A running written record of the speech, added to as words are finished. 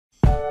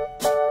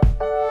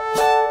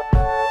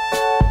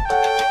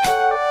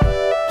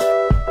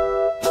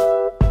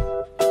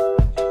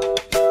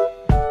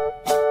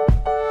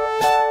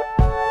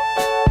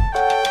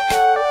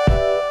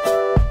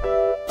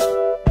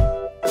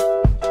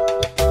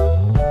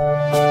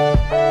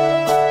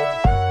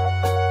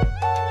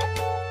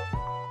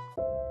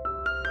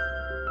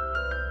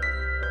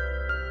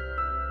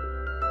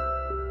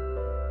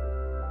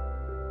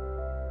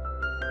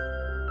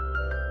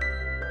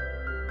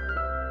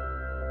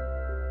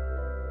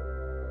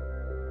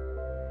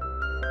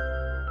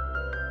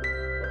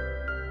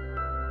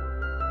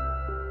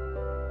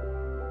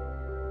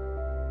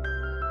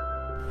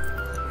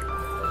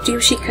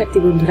প্রিয় শিক্ষার্থী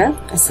বন্ধুরা,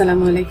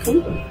 আসসালামু আলাইকুম।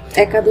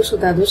 একাদশ ও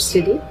দ্বাদশ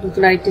শ্রেণী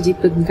নতুন আরেকটি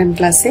জীববিজ্ঞান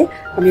ক্লাসে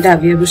আমি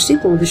রাবিয়া বসরি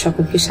তোমাদের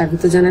সকলকে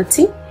স্বাগত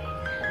জানাচ্ছি।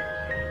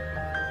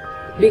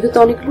 বিগত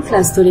অনেকগুলো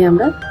ক্লাস ধরে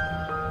আমরা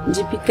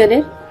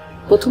জীববিজ্ঞানের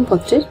প্রথম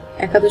পত্রের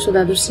একাদশ ও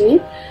দ্বাদশ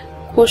শ্রেণীর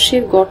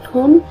কোষের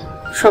গঠন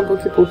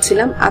সম্পর্কে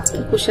পড়ছিলাম। আজকে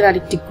কোষের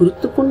আরেকটি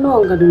গুরুত্বপূর্ণ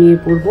অঙ্গাণু নিয়ে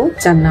পড়ব,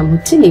 যার নাম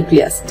হচ্ছে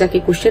নিউক্লিয়াস, যাকে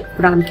কোষের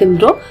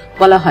প্রাণকেন্দ্র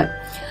বলা হয়।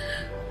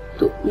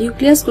 তো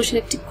নিউক্লিয়াস কোষের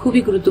একটি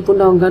খুবই গুরুত্বপূর্ণ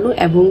অঙ্গাণু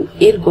এবং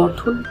এর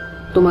গঠন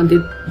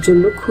তোমাদের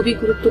জন্য খুবই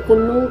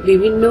গুরুত্বপূর্ণ।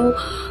 বিভিন্ন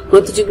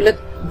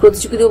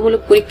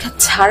প্রতিযোগিতামূলক পরীক্ষা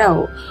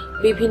ছাড়াও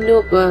বিভিন্ন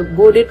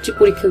বোর্ডের যে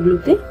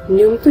পরীক্ষাগুলোতে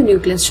নিয়মিত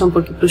নিউক্লিয়াস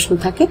সম্পর্কে প্রশ্ন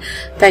থাকে,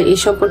 তাই এই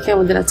সম্পর্কে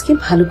আমাদের আজকে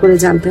ভালো করে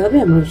জানতে হবে।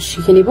 আমরা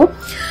শিখে নিব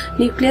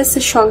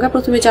নিউক্লিয়াসের সংজ্ঞা।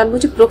 প্রথমে জানবো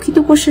যে প্রকৃত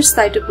কোষের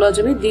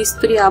সাইটোপ্লাজমে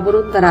দ্বিস্তরীয়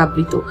আবরণ দ্বারা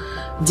আবৃত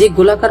যে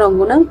গোলাকার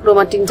অঙ্গনাঙ্গ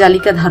ক্রোমাটিন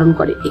জালিকা ধারণ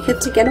করে।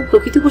 এক্ষেত্রে কেন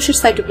প্রকৃত কোষের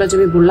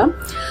সাইটোপ্লাজমে বললাম?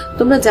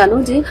 তোমরা জানো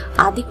যে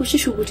আদি কোষে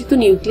সুগঠিত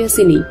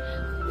নিউক্লিয়াসই নেই,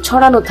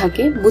 ছড়ানো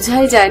থাকে,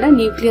 বোঝাই যায় না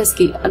নিউক্লিয়াস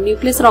কি। আর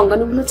নিউক্লিয়াসের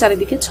অঙ্গাণুগুলো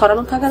চারিদিকে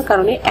ছড়ানো থাকার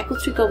কারণে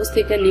একত্রিত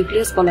অবস্থায়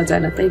নিউক্লিয়াস বলা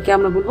যায় না, তাই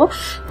আমরা বলবো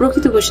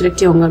প্রকৃত কোষের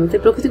একটি অঙ্গাণু। তাই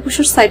প্রকৃত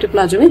কোষের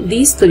সাইটোপ্লাজমে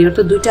দ্বিস্তরীয়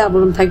অর্থাৎ দুইটা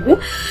আবরণ থাকবে।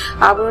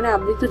 আবরণে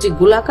আবৃত যে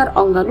গোলাকার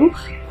অঙ্গাণু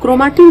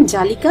ক্রোমাটিন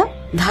জালিকা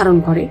ধারণ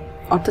করে,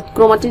 অর্থাৎ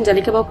ক্রোমাটিন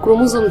জালিকা বা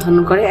ক্রোমোজোম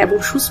ধারণ করে এবং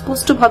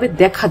সুস্পষ্টভাবে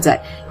দেখা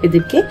যায়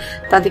এদেরকে,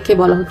 তাদেরকে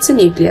বলা হচ্ছে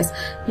নিউক্লিয়াস।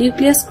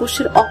 নিউক্লিয়াস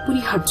কোষের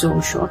অপরিহার্য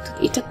অংশ, অর্থাৎ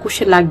এটা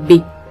কোষে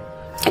লাগবেই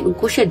এবং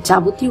কোষের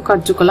যাবতীয়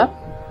কার্যকলাপ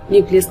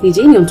নিউক্লিয়াস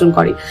নিজেই নিয়ন্ত্রণ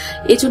করে।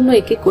 এজন্য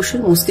একে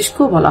কোষের মস্তিষ্ক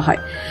বলা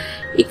হয়।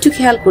 একটু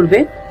খেয়াল করবে,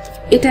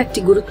 এটা একটি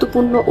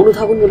গুরুত্বপূর্ণ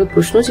অনুধাবনমূলক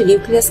প্রশ্ন যে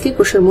নিউক্লিয়াসকে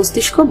কোষের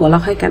মস্তিষ্ক বলা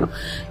হয় কেন।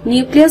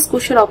 নিউক্লিয়াস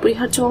কোষের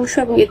অপরিহার্য অংশ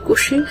এবং এর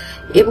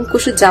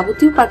কোষের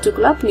যাবতীয়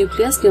কার্যকলাপ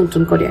নিউক্লিয়াস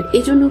নিয়ন্ত্রণ করে, আর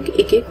এই জন্য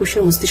একে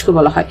কোষের মস্তিষ্ক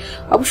বলা হয়।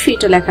 অবশ্যই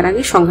এটা লেখার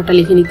আগে সংজ্ঞাটা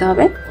লিখে নিতে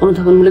হবে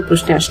অনুধাবনমূলক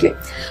প্রশ্নে আসলে।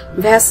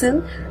 ভ্যাসেল,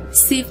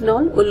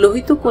 সিভনল ও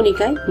লোহিত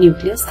কণিকায়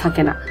নিউক্লিয়াস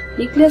থাকে না।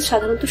 নিউক্লিয়াস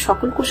সাধারণত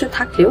সকল কোষে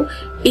থাকলেও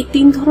এই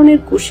তিন ধরনের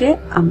কোষে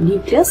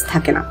নিউক্লিয়াস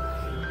থাকে না।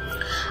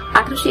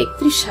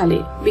 1831 সালে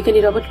বিজ্ঞানী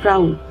রবার্ট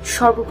ব্রাউন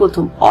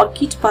সর্বপ্রথম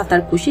অর্কিড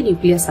পাতার কোষে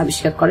নিউক্লিয়াস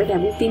আবিষ্কার করেন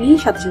এবং তিনি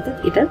সাথে সাথে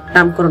এটার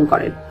নামকরণ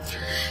করেন।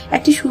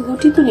 একটি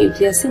সুগঠিত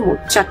নিউক্লিয়াসে মোট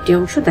 4টি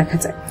অংশ দেখা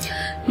যায়।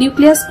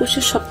 নিউক্লিয়াস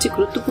কোষের সবচেয়ে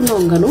গুরুত্বপূর্ণ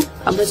অঙ্গাণু।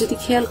 আমরা যদি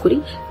খেয়াল করি,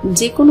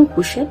 যে কোনো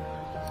কোষের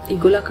এই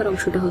গোলাকার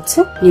অংশটা হচ্ছে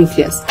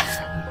নিউক্লিয়াস।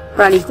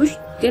 প্রাণী কোষ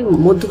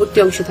মধ্যবর্তী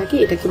অংশ থাকে,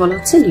 এটাকে বলা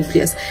হচ্ছে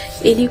নিউক্লিয়াস।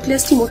 এই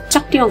নিউক্লিয়াসটি মোট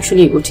 4টি অংশ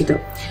নিয়ে গঠিত।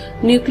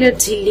 নিউক্লিয়ার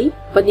ঝিল্লি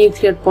বা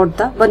নিউক্লিয়ার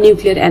পর্দা বা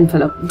নিউক্লিয়ার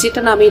এনভেলপ, যেটা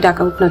নামেই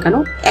ডাকা হোক না কেন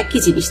একই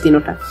জিনিস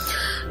তিনটা।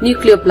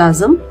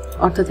 নিউক্লিওপ্লাজম,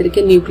 অর্থাৎ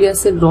এটাকে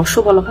নিউক্লিয়াসের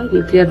রসও বলা হয়,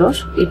 নিউক্লিয়ার রস।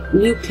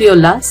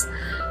 নিউক্লিওলাস,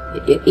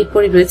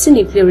 এরপরে রয়েছে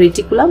নিউক্লিয়ার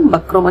রেটিকুলাম বা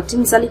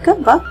ক্রোমাটিন জালিকা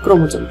বা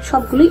ক্রোমোজোম।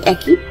 সবগুলোই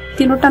একই।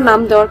 তিনটা নাম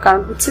দেওয়ার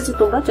কারণ হচ্ছে যে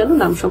তোমরা যেন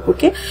নাম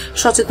সম্পর্কে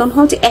সচেতন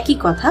হও, যে একই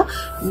কথা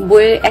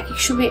বইয়ে এক এক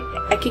সময়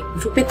এক এক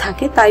রূপে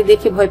থাকে, তাই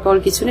দেখে ভয় পাওয়ার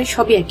কিছু নেই,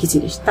 সবই একই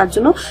জিনিস। তার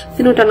জন্য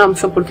তিনটা নাম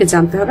সম্পর্কে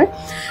জানতে হবে।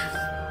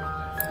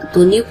 তো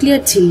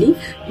নিউক্লিয়ার ঝিল্লি,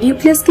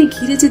 নিউক্লিয়াসকে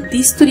ঘিরে যে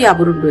দ্বিস্তরীয়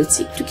আবরণ রয়েছে,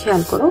 একটু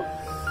খেয়াল করো,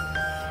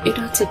 এটা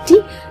হচ্ছে একটি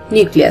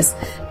নিউক্লিয়াস।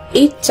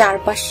 এর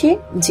চারপাশে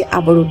যে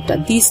আবরণটা,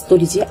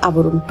 দ্বিস্তরী যে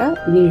আবরণটা,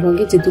 নীল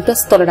রঙের যে দুটো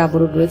স্তরের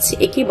আবরণ রয়েছে,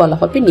 একে বলা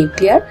হবে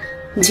নিউক্লিয়ার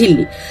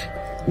ঝিল্লি।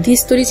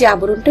 দ্বিস্তরী যে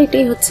আবরণটা,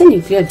 এটাই হচ্ছে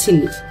নিউক্লিয়ার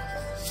ঝিল্লি।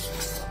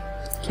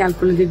 খেয়াল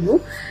করে দেখব,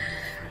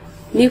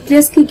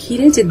 নিউক্লিয়াসকে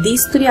ঘিরে যে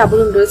দ্বিস্তরী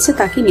আবরণ রয়েছে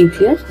তাকে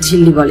নিউক্লিয়ার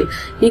ঝিল্লি বলে।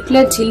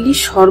 নিউক্লিয়ার ঝিল্লির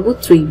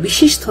সর্বত্রই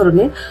বিশেষ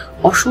ধরনের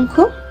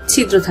অসংখ্য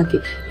ছিদ্র থাকে,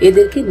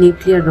 এদেরকে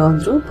নিউক্লিয়ার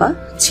রন্ধ্র বা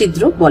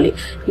ছিদ্র বলে।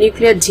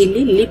 নিউক্লিয়ার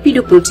ঝিল্লি লিপিড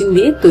ও প্রোটিন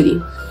দিয়ে তৈরি।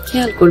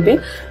 খেয়াল করবে,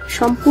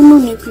 সম্পূর্ণ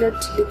নিউক্লিয়ার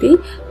ঝিল্লিতেই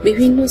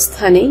বিভিন্ন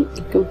স্থানে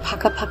একটু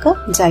ফাঁকা ফাঁকা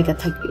জায়গা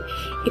থাকবে।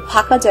 এই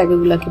ফাঁকা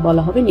জায়গাগুলোকে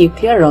বলা হবে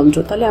নিউক্লিয়ার রন্ধ্র।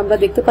 তাহলে আমরা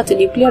দেখতে পাচ্ছি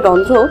নিউক্লিয়ার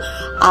রন্ধ্র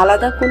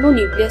আলাদা কোনো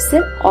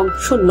নিউক্লিয়াসের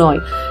অংশ নয়,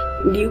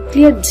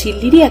 নিউক্লিয়ার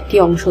ঝিল্লিরই একটি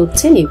অংশ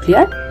হচ্ছে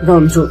নিউক্লিয়ার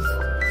রন্ধ্র।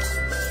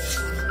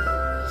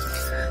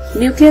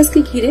 নিউক্লিয়াসকে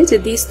ঘিরে যে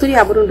দ্বিস্তরী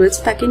আবরণ রয়েছে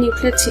তাকে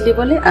নিউক্লিয়ার ঝিল্লি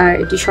বলে, আর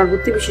এটি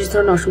সর্বত্র বিশেষ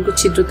ধরনের অসংখ্য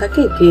ছিদ্র থাকে,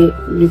 একে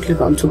নিউক্লিয়ার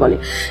রন্ধ্র বলে।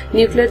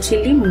 নিউক্লিয়ার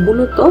ঝিল্লি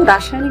মূলত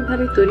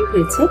রাসায়নিকভাবে তৈরি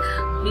হয়েছে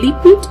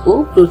লিপিড ও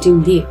প্রোটিন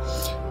দিয়ে।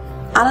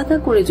 আলাদা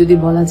করে যদি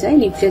বলা যায়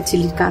নিউক্লিয়ার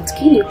ঝিল্লির কাজ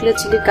কি, নিউক্লিয়ার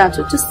ঝিল্লির কাজ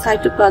হচ্ছে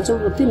সাইটোপ্লাজম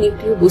হতে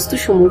নিউক্লিয় বস্তু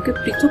সমূহকে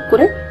পৃথক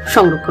করে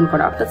সংরক্ষণ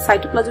করা, অর্থাৎ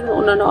সাইটোপ্লাজমের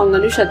অন্যান্য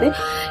অঙ্গাণুর সাথে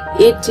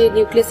এর যে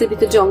নিউক্লিয়াসের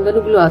ভিতরে যে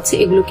অঙ্গাণুগুলো আছে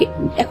এগুলোকে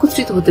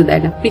একত্রিত হতে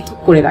দেয় না, পৃথক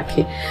করে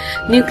রাখে।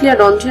 নিউক্লিয়ার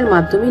রন্ধ্রের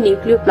মাধ্যমে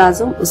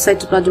নিউক্লিওপ্লাজম ও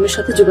সাইটোপ্লাজমের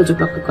সাথে যোগাযোগ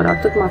রক্ষা করা,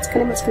 অর্থাৎ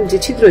মাঝখানে যে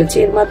ছিদ্র রয়েছে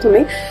এর মাধ্যমে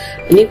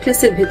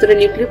নিউক্লিয়াসের ভেতরে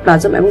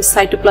নিউক্লিওপ্লাজম এবং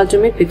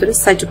সাইটোপ্লাজমের ভেতরে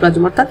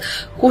সাইটোপ্লাজম, অর্থাৎ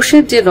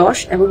কোষের যে রস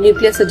এবং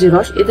নিউক্লিয়াসের যে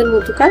রস, এদের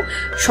মধ্যকার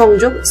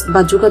সংযোগ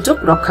বা যোগাযোগ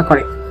রক্ষা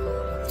করে।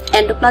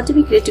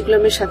 এন্ডোপ্লাজমিক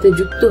রেটিকুলামের সাথে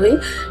যুক্ত হয়ে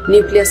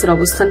নিউক্লিয়াসের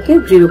অবস্থানকে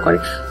দৃঢ় করে।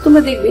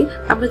 তোমরা দেখবে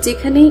আমরা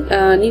যেখানেই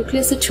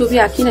নিউক্লিয়াসের ছবি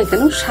আঁকি না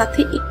কেন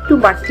সাথে একটু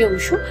বাড়তি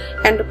অংশ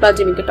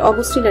এন্ডোপ্লাজমিক, একটা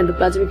অমসৃণ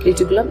এন্ডোপ্লাজমিক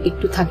রেটিকুলাম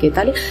একটু থাকে।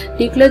 তাহলে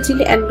নিউক্লিয়ার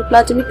ঝিল্লি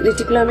এন্ডোপ্লাজমিক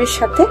রেটিকুলামের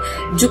সাথে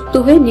যুক্ত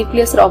হয়ে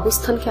নিউক্লিয়াসের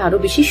অবস্থানকে আরো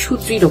বেশি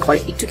সুদৃঢ় করে।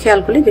 একটু খেয়াল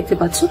করলে দেখতে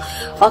পাচ্ছ,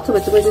 অথবা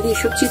তোমরা যদি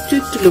এসব চিত্র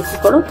একটু লক্ষ্য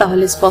করো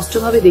তাহলে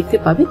স্পষ্টভাবে দেখতে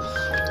পাবে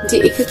যে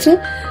এক্ষেত্রে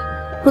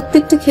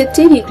প্রত্যেকটা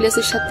ক্ষেত্রে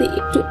নিউক্লিয়াসের সাথে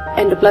একটু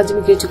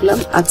এন্ডোপ্লাজমিক রেটিকুলাম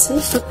আছে,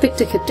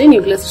 প্রত্যেকটা ক্ষেত্রে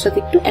নিউক্লিয়াসের সাথে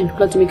একটু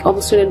এন্ডোপ্লাজমিক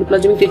অমসৃণ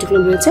এন্ডোপ্লাজমিক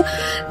রেটিকুলাম রয়েছে,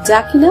 যা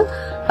কিনা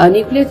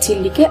নিউক্লিয়ার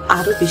ঝিল্লিকে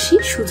আরো বেশি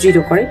সুদৃঢ়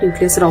করে,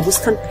 নিউক্লিয়াসের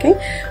অবস্থানকে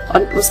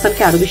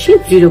আরো বেশি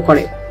দৃঢ়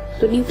করে।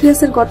 তো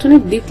নিউক্লিয়াসের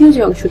গঠনের দ্বিতীয়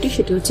যে অংশটি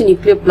সেটি হচ্ছে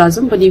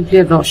নিউক্লিওপ্লাজম বা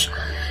নিউক্লিয়ার রস।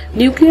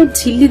 নিউক্লিয়ার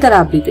ঝিল্লি দ্বারা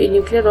আবৃত এই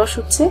নিউক্লিয়ার রস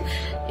হচ্ছে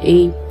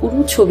এই পুরো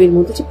ছবির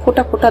মধ্যে যে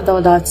ফোটা ফোটা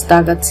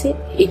দাগ আছে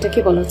এটাকে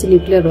বলা হচ্ছে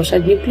নিউক্লিয়ার রস।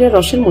 আর নিউক্লিয়ার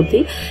রসের মধ্যে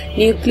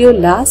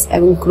নিউক্লিওলাস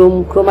এবং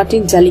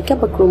ক্রোমাটিন জালিকা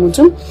বা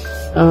ক্রোমোজোম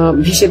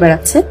ভেসে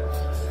বেড়াচ্ছে।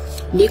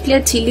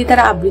 নিউক্লিয়ার ঝিল্লি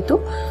দ্বারা আবৃত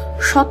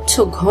স্বচ্ছ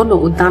ঘন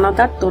ও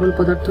দানাদার তরল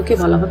পদার্থকে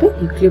বলা হবে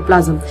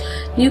নিউক্লিওপ্লাজম।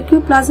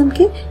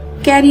 নিউক্লিওপ্লাজমকে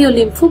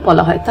ক্যারিওলিম্ফও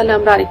বলা হয়। তাহলে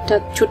আমরা আরেকটা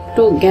ছোট্ট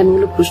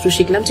জ্ঞানমূলক প্রশ্ন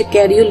শিখলাম যে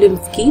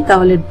ক্যারিওলিম্ফ কি,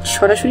 তাহলে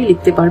সরাসরি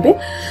লিখতে পারবে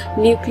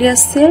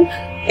নিউক্লিয়াসের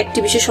একটি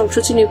বিশেষ অংশ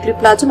হচ্ছে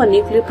নিউক্লিওপ্লাজম, আর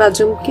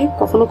নিউক্লিওপ্লাজমকে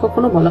কখনো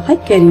কখনো বলা হয়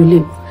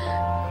ক্যারিওলিম্ফ।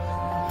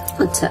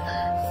 আচ্ছা,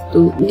 তো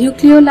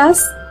নিউক্লিওলাস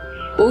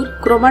ও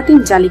ক্রোমাটিন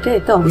জালিকা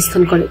এতে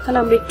অবস্থান করে। তাহলে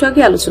আমরা একটু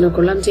আগে আলোচনা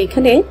করলাম যে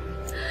এখানে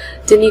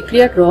যে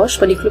নিউক্লিয়ার রস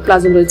বা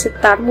নিউক্লিওপ্লাজম রয়েছে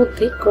তার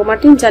মধ্যে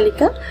ক্রোমাটিন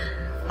জালিকা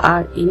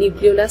আর এই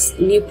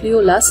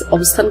নিউক্লিওলাস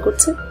অবস্থান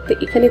করছে। তো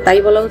এখানে তাই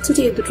বলা হচ্ছে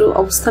যে এই দুটো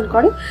অবস্থান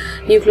করে,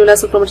 নিউক্লিওলাস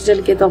ও ক্রোমাটিন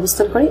জালিকা এতে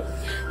অবস্থান করে।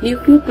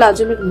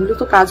 নিউক্লিওপ্লাজমের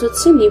মূলত কাজ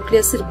হচ্ছে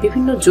নিউক্লিয়াসের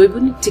বিভিন্ন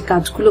জৈবনিক যে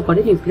কাজগুলো করে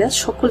নিউক্লিয়াস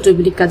সকল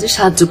জৈবনিক কাজে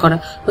সাহায্য করা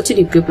হচ্ছে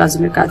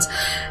নিউক্লিওপ্লাজমের কাজ।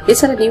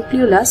 এছাড়া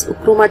নিউক্লিওলাস ও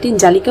ক্রোমাটিন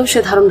জালিকাও সে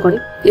ধারণ করে,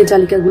 এই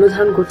জালিকাগুলো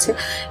ধারণ করছে।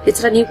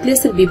 এছাড়া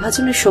নিউক্লিয়াসের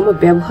বিভাজনের সময়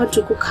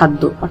ব্যবহারযোগ্য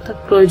খাদ্য অর্থাৎ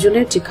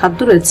প্রয়োজনের যে খাদ্য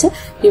রয়েছে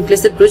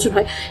নিউক্লিয়াসের প্রয়োজন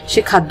হয় সে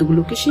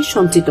খাদ্যগুলোকে সে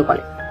সঞ্চিত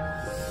করে।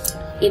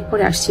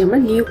 এরপরে আসছি আমরা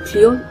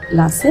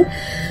নিউক্লিওলাসে।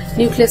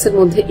 নিউক্লিয়াসের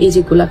মধ্যে এই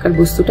যে গোলাকার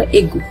বস্তুটা,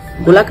 এই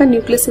গোলাকার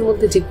নিউক্লিয়াসের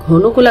মধ্যে যে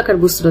ঘন গোলাকার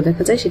বস্তুটা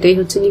দেখা যায় সেটাই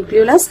হচ্ছে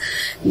নিউক্লিওলাস।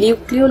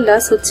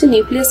 নিউক্লিওলাস হচ্ছে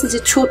নিউক্লিয়াসে যে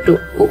ছোট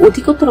ও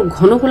অধিকতর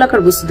ঘন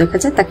গোলাকার বস্তু দেখা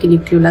যায় তাকে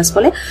নিউক্লিওলাস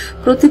বলে।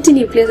 প্রতিটি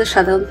নিউক্লিয়াসের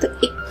সাধারণত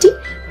একটি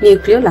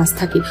নিউক্লিওলাস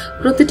থাকে।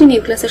 প্রতিটি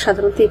নিউক্লিয়াসের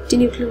সাধারণত একটি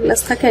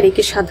নিউক্লিওলাস থাকে, আর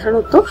একে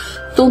সাধারণত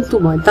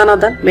তন্তুময়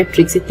দানাদার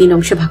ম্যাট্রিক্স এই তিন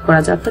অংশে ভাগ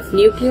করা যায়। অর্থাৎ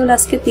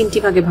নিউক্লিওলাসকে তিনটি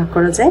ভাগে ভাগ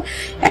করা যায়,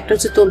 একটা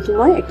হচ্ছে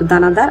তন্তুময়, একটা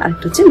দানাদার, আর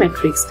একটা হচ্ছে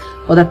ম্যাট্রিক্স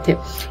পদার্থে।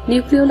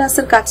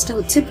 নিউক্লিওলাসের কাজটা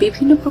হচ্ছে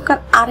বিভিন্ন প্রকার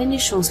আরএনএ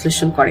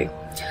সংশ্লেষণ করে,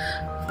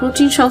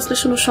 প্রোটিন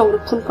সংশ্লেষণ ও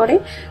সংরক্ষণ করে,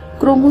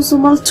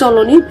 ক্রোমোজোমাল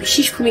চলনে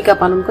বিশেষ ভূমিকা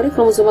পালন করে।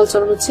 ক্রোমোজোমাল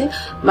চলন হচ্ছে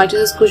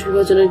মাইটোসিস কোষ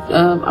বিভাজনের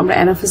আমরা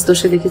অ্যানাফিস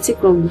দোষে দেখেছি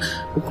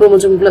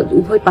ক্রোমোজোমগুলো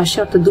উভয় পাশে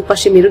অর্থাৎ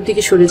দুপাশে মেরুর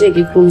দিকে সরে যায়,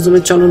 একে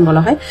ক্রোমোজোমের চলন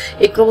বলা হয়।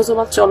 এই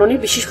ক্রোমোজোমাল চলনে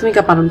বিশেষ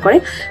ভূমিকা পালন করে,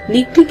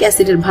 নিউক্লিক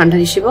অ্যাসিডের ভান্ডার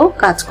হিসেবেও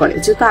কাজ করে।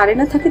 যেহেতু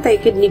আরএনএ থাকে তাই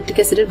একে নিউক্লিক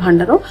অ্যাসিডের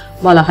ভান্ডারও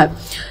বলা হয়।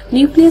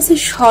 নিউক্লিয়াসের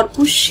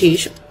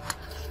সর্বশেষ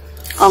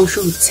অংশ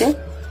হচ্ছে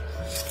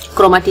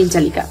ক্রোমাটিন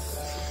জালিকা।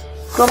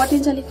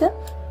 ক্রোমাটিন জালিকা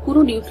পুরো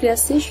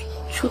নিউক্লিয়াসে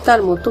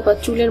সুতার মতো বা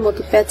চুলের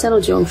মতো পেঁচানো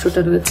যে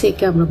অংশটা রয়েছে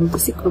একে আমরা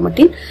বলতেছি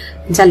ক্রোমাটিন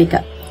জালিকা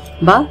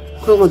বা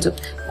ক্রোমোজোম।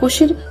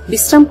 কোষের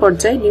বিশ্রাম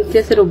পর্যায়ে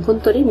নিউক্লিয়াসের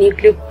অভ্যন্তরে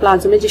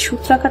নিউক্লিওপ্লাজমে যে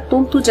সূত্রাকার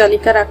তন্তু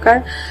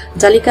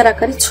জালিকার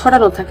আকারে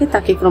ছড়ানো থাকে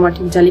তাকে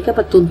ক্রোমাটিন জালিকা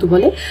বা তন্তু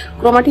বলে।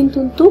 ক্রোমাটিন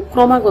তন্তু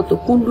ক্রমাগত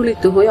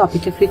কুণ্ডলিত হয়ে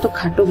অপেক্ষাকৃত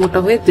খাটো মোটা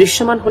হয়ে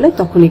দৃশ্যমান হলে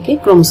তখন একে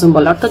ক্রোমোজোম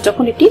বলে। অর্থাৎ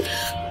যখন এটি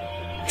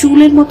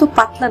চুলের মতো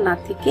পাতলা না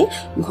থেকে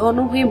ঘন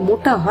হয়ে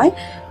মোটা হয়,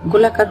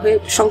 গোলাকার হয়ে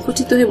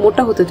সংকুচিত হয়ে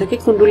মোটা হতে থাকে,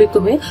 কুণ্ডলিত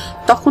হয়ে,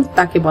 তখন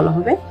তাকে বলা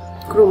হবে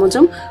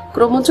ক্রোমোজোম।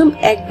 ক্রোমোজোম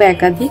এক বা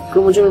একাধিক,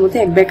 ক্রোমোজোমের মধ্যে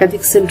এক বা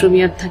একাধিক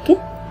সেন্ট্রোমিয়ার থাকে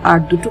আর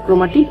দুটো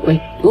ক্রোমাটিন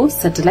ও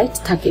স্যাটেলাইট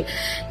থাকে।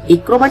 এই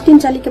ক্রোমাটিন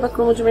জালিকা বা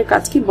ক্রোমোজোমের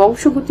কাজ কি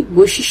বংশগতিক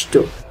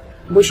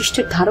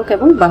বৈশিষ্ট্যের ধারক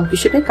এবং বাহক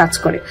হিসেবে কাজ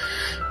করে।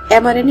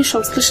 এমআরএনএ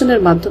সংশ্লেষণের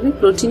মাধ্যমে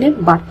প্রোটিনের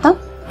বার্তা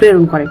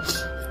প্রেরণ করে।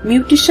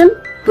 মিউটেশন,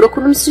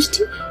 প্রকরণ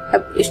সৃষ্টি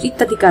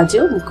ইত্যাদি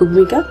কাজেও মুখ্য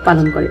ভূমিকা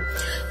পালন করে।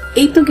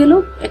 এই তো গেল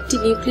একটি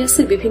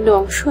নিউক্লিয়াসের বিভিন্ন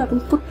অংশ এবং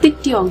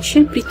প্রত্যেকটি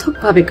অংশের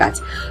পৃথকভাবে কাজ।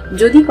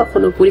 যদি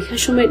কখনো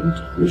পরীক্ষার সময়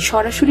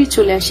সরাসরি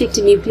চলে আসে একটি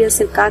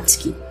নিউক্লিয়াসের কাজ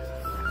কি,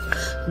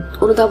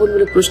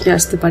 অনুধাবনমূলক প্রশ্নে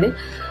আসতে পারে,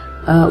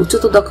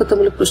 উচ্চতর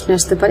দক্ষতামূলক প্রশ্নে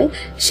আসতে পারে,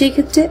 সেই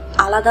ক্ষেত্রে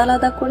আলাদা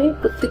আলাদা করে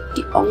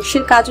প্রত্যেকটি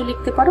অংশের কাজও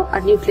লিখতে পারো।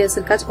 আর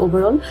নিউক্লিয়াসের কাজ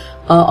ওভারঅল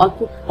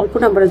অল্প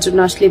নাম্বারের জন্য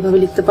আসলে এভাবে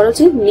লিখতে পারো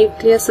যে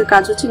নিউক্লিয়াসের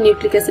কাজ হচ্ছে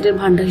নিউক্লিক অ্যাসিডের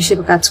ভান্ডার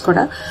হিসেবে কাজ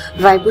করা,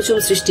 রাইবোজোম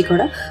সৃষ্টি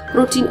করা,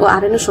 প্রোটিন ও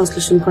আরএনএ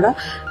সংশ্লেষণ করা,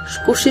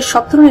 কোষের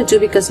সব ধরনের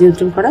জৈবিক কাজ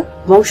নিয়ন্ত্রণ করা,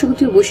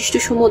 বংশগতীয়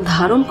বৈশিষ্ট্যসমূহ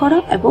ধারণ করা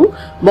এবং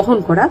বহন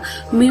করা,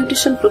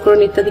 মিউটেশন, প্রকরণ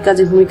ইত্যাদি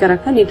কাজে ভূমিকা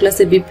রাখা,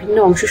 নিউক্লিয়াসের বিভিন্ন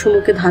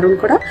অংশসমূহকে ধারণ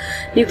করা,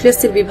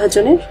 নিউক্লিয়াসের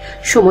বিভাজনের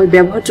সময়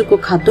ব্যবহারযোগ্য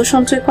খাদ্য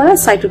সঞ্চয় করা,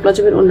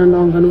 সাইটোপ্লাজমের অন্যান্য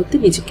অঙ্গাণু হতে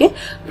নিজেকে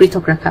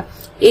পৃথক রাখা।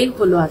 এই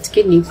হলো আজকে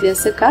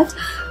নিউক্লিয়াসের কাজ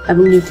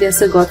এবং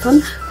নিউক্লিয়াসের গঠন।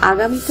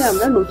 আগামীতে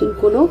আমরা নতুন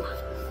কোনো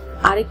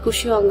আরেক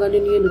কোষীয় অঙ্গাণু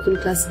নিয়ে নতুন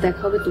ক্লাসে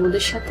দেখা হবে তোমাদের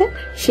সাথে।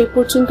 সে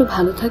পর্যন্ত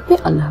ভালো থাকবে।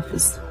 আল্লাহ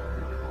হাফিজ।